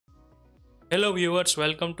Hello viewers,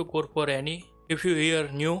 welcome to Core for Any. If you hear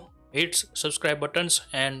new, hit subscribe buttons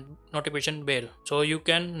and notification bell so you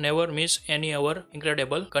can never miss any our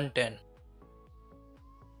incredible content.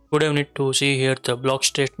 Today we need to see here the block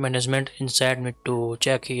state management. Inside we need to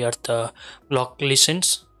check here the block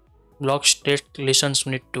listens. Block state listens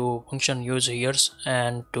we need to function use here,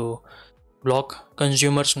 and to block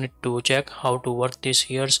consumers we need to check how to work this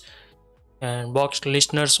here, and box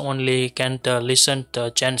listeners only can listen the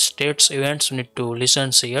change states events we need to listen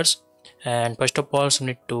here. And first of all we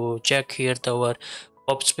need to check here our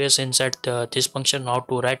pop space inside this function, how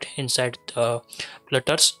to write inside the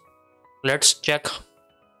flutters. Let's check.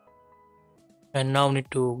 And now need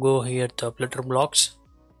to go here the flutter blocks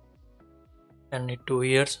and need to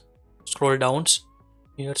here scroll downs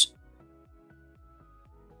here.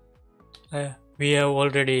 We have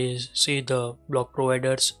already see the block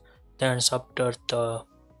providers, then after the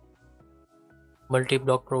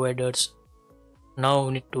multi-block providers. Now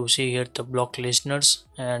we need to see here the block listeners,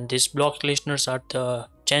 and these block listeners are the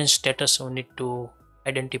change status we need to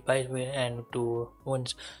identify and to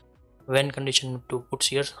once when condition to put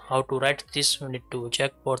here. How to write this we need to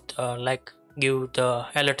check for the like give the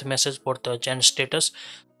alert message for the change status,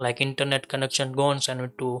 like internet connection gone, and we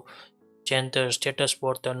need to change the status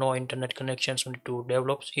for the no internet connections we need to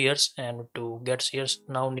develop here and to get here.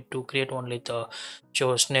 Now need to create only the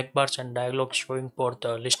show snack bars and dialog showing for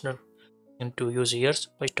the listener and to use here.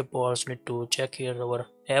 First of all we need to check here our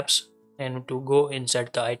apps and to go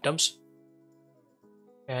inside the items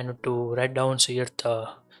and to write down here the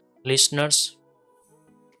listeners.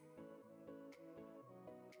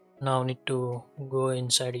 Now need to go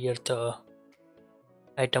inside here the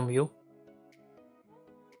item view,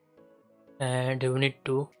 and we need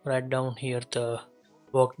to write down here the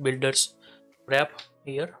block builders wrap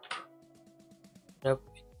here. Wrap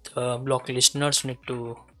with the block listeners need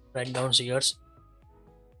to write down here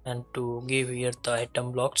and to give here the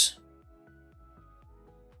item blocks.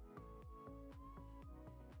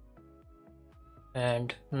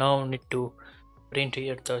 And now need to print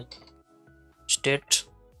here the state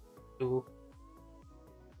to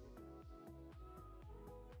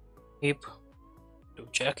heap to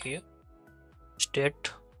check here.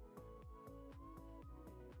 State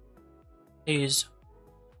is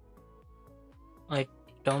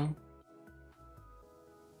item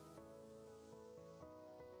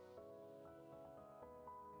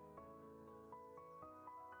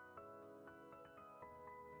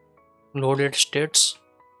loaded states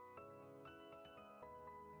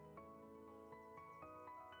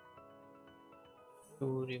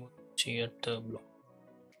to remove here the block.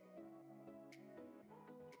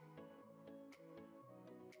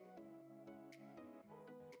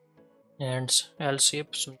 And else if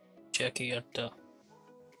check here the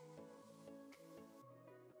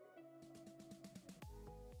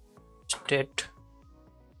state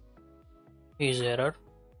is error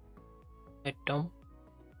item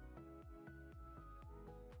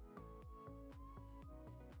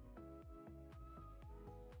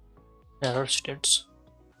error states.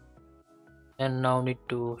 And now need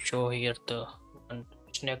to show here the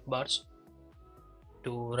snack bars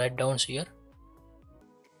to write down here.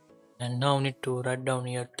 And now need to write down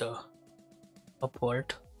here the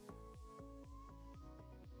upvolt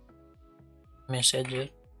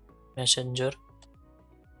messenger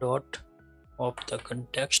dot of the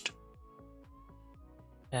context,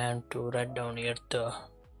 and to write down here the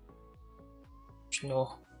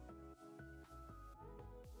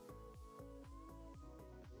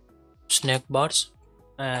snack bars,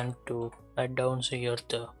 and to write down here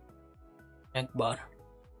the snack bar,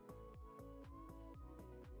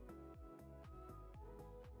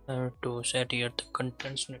 and to set here the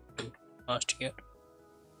contents need to last here,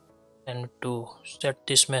 and to set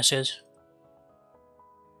this message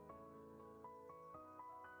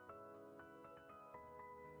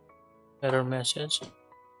error message,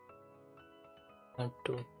 and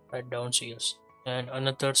to write down here. And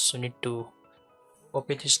another so need to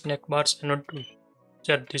copy the snack bars and not to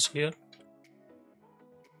set this here,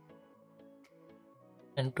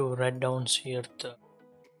 and to write down here the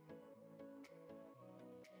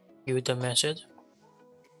give the message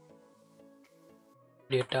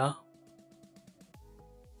data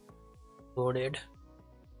loaded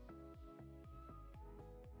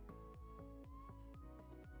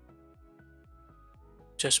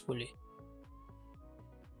successfully.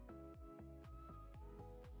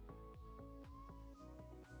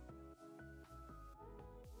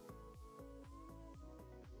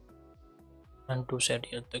 And to set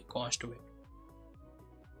here the cost weight.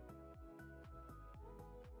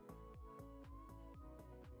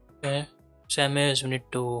 Okay, same as we need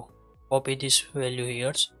to copy this value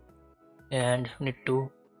here and need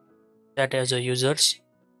to set as a users.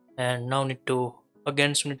 And now need to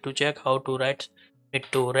need to check how to write. Need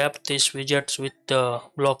to wrap these widgets with the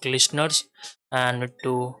block listeners and need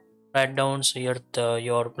to write down here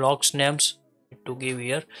your blocks names. Need to give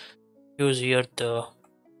here, use here the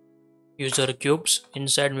user cubes.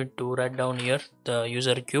 Inside need to write down here the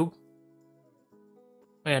user cube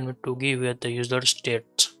and need to give here the user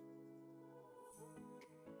states.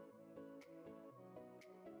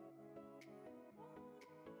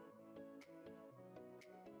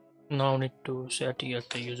 Now need to set here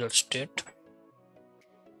the user state.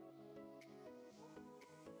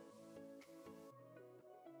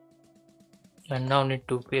 And now need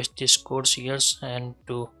to paste this codes here and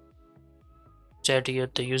to set here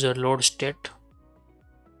the user load state.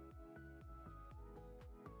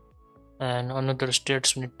 And another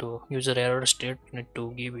states need to user error state need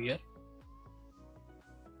to give here.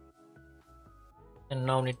 And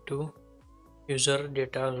now need to user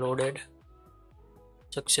data loaded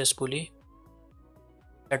successfully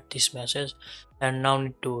at this message. And now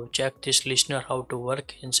need to check this listener how to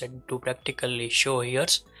work inside to practically show here.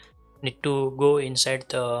 Need to go inside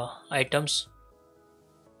the items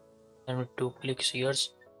and need to click here.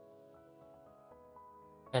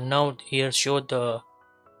 And now here show the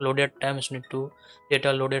loaded times. Need to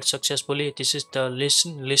data loaded successfully. This is the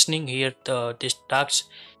listening here this task.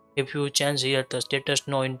 If you change here the status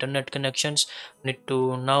no internet connections, need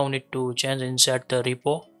to change inside the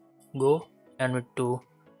repo. Go and need to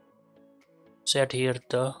set here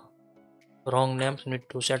the wrong names. Need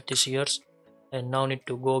to set this here. And now need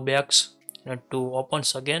to go back and to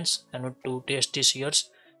opens again and need to test this here.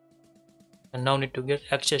 And now need to get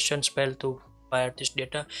accession spell to fire this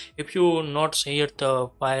data. If you not here the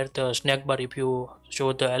fire the snack bar, if you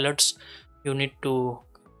show the alerts, you need to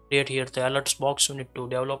create here the alerts box. You need to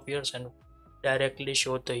develop here and directly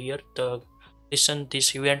show the here the listen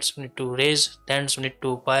these events. You need to raise, then you need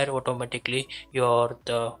to fire automatically your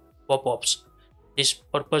the pop-ups. This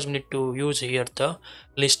purpose we need to use here the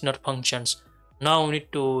listener functions. Now we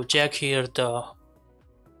need to check here the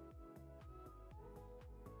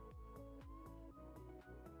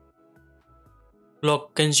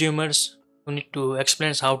block consumers. We need to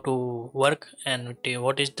explain how to work and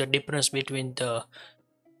what is the difference between the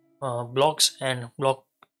blocks and block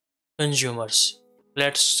consumers.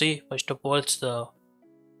 Let's see. First of all, it's the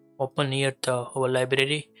open here the our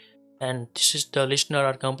library, and this is the listener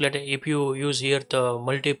are complete. If you use here the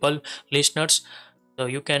multiple listeners, so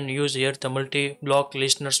you can use here the multi-block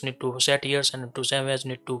listeners. Need to set here and to same as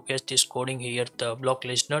need to paste this coding here the block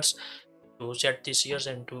listeners to set this here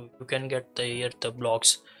and to you can get the here the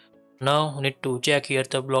blocks. Now need to check here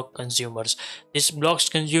the block consumers. These blocks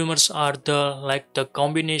consumers are the like the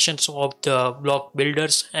combinations of the block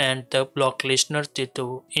builders and the block listeners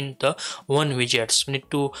in the one widgets. Need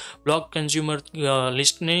to block consumer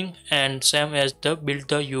listening and same as the build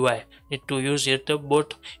the UI. Need to use here the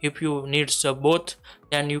both. If you need the both,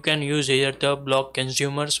 then you can use here the block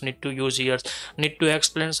consumers. Need to use here. Need to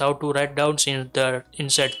explain how to write down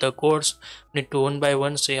inside the codes. Need to one by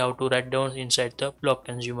one say how to write down inside the block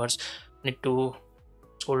consumers. Need to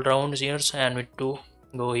scroll down here and need to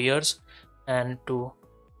go here and to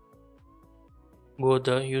go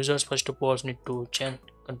the users. First of all need to change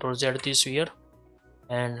Control Z this here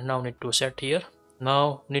and now need to set here.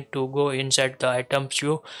 Now need to go inside the items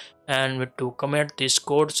view and need to comment these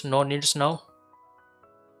codes no needs now.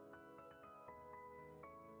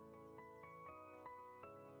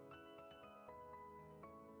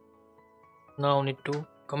 Now need to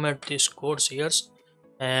comment these codes here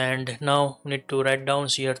and now need to write down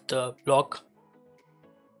here the block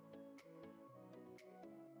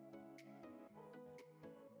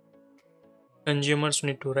consumers.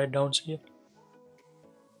 Need to write down here.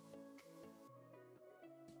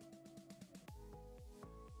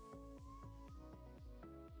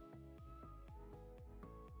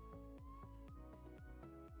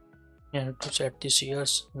 And to set this here.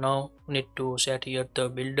 Now need to set here the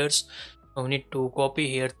builders. We need to copy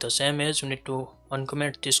here the same as we need to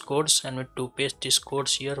uncomment these codes and need to paste these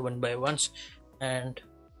codes here one by ones and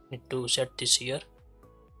need to set this here.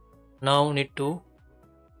 Now need to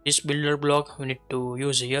this builder block we need to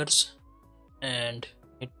use here and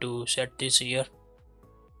need to set this here.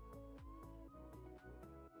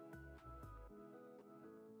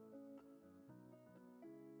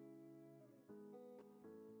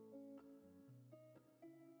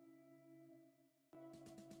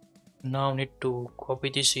 Now need to copy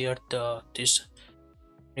this here this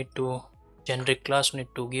need to generic class need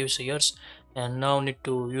to give here and now need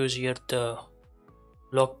to use here the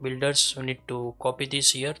block builders, we need to copy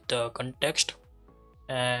this here the context,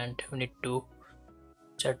 and we need to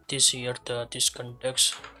set this here this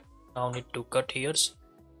context. Now need to cut here,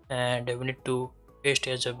 and we need to paste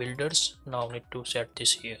as a builders. Now need to set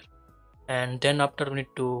this here, and then after we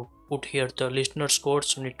need to put here the listener's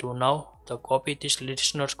codes. We need to now the copy this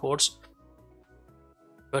listener's codes,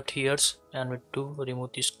 cut here, and we need to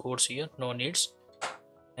remove these codes here, no needs.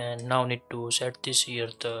 And now need to set this here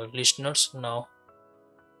the listeners. Now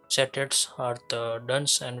setteds are the done,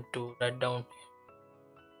 and to write down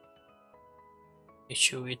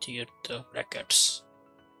issue with here the brackets.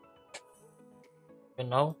 And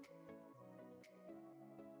now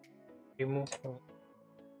remove,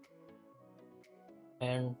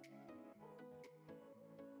 and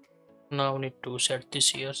now need to set this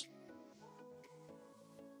here.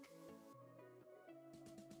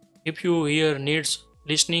 If you here needs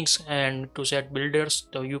listenings and to set builders,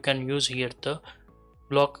 so you can use here the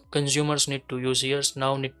block consumers need to use here.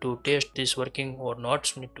 Now need to test this working or not,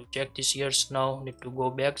 so need to check this here. Now need to go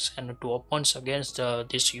back and to opens against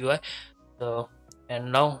this UI,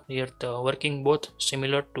 and now here the working both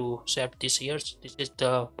similar to set this here. This is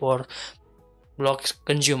the for block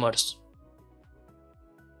consumers,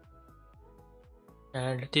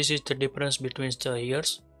 and this is the difference between the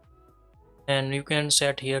years. And you can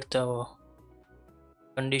set here the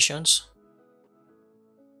conditions,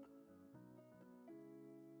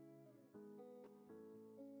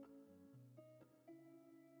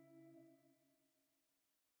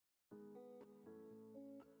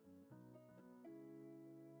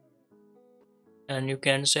 and you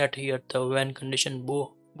can set here the when condition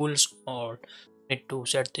bulls, or need to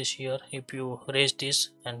set this here. If you raise this,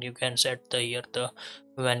 and you can set the here the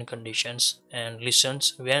when conditions and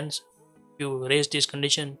listens. When you raise this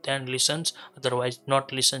condition, then listens, otherwise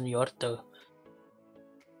not listen. Your the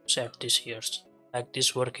set this here like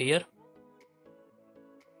this work here.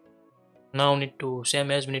 Now need to same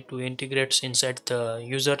as we need to integrate inside the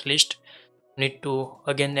user list. Need to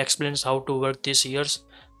again explains how to work this here.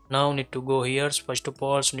 Now need to go here. First of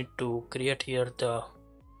all, need to create here the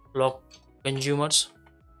block consumers.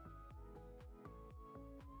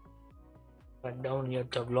 Write down here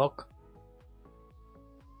the block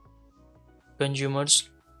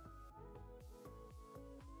consumers,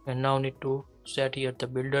 and now need to set here the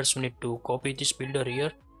builders. We need to copy this builder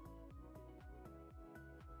here,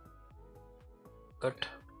 cut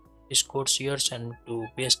this codes here, and to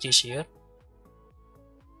paste this here.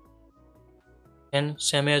 And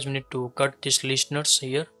same as we need to cut this listeners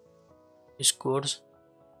here, this codes,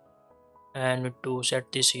 and need to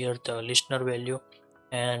set this here the listener value.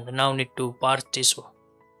 And now need to parse this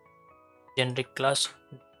generic class,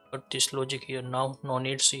 cut this logic here. Now no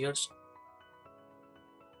needs here,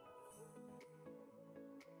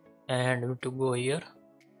 and we need to go here,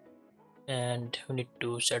 and we need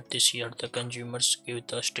to set this here the consumers, give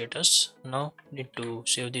the status. Now need to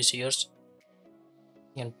save this here,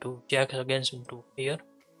 and to check again into here,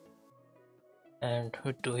 and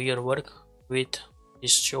need to here work with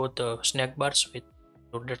this show the snack bars with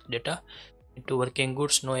loaded data. Need to working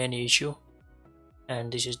goods, no any issue,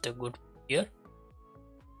 and this is the good here.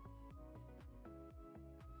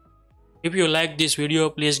 If you like this video,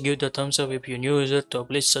 please give the thumbs up. If you're new user, so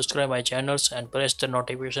please subscribe my channels and press the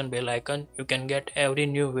notification bell icon. You can get every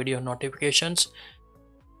new video notifications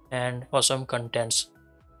and awesome contents.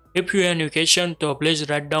 If you have any question, so please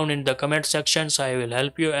write down in the comment sections. I will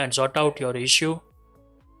help you and sort out your issue.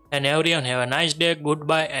 And everyone have a nice day.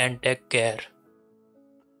 Goodbye and take care.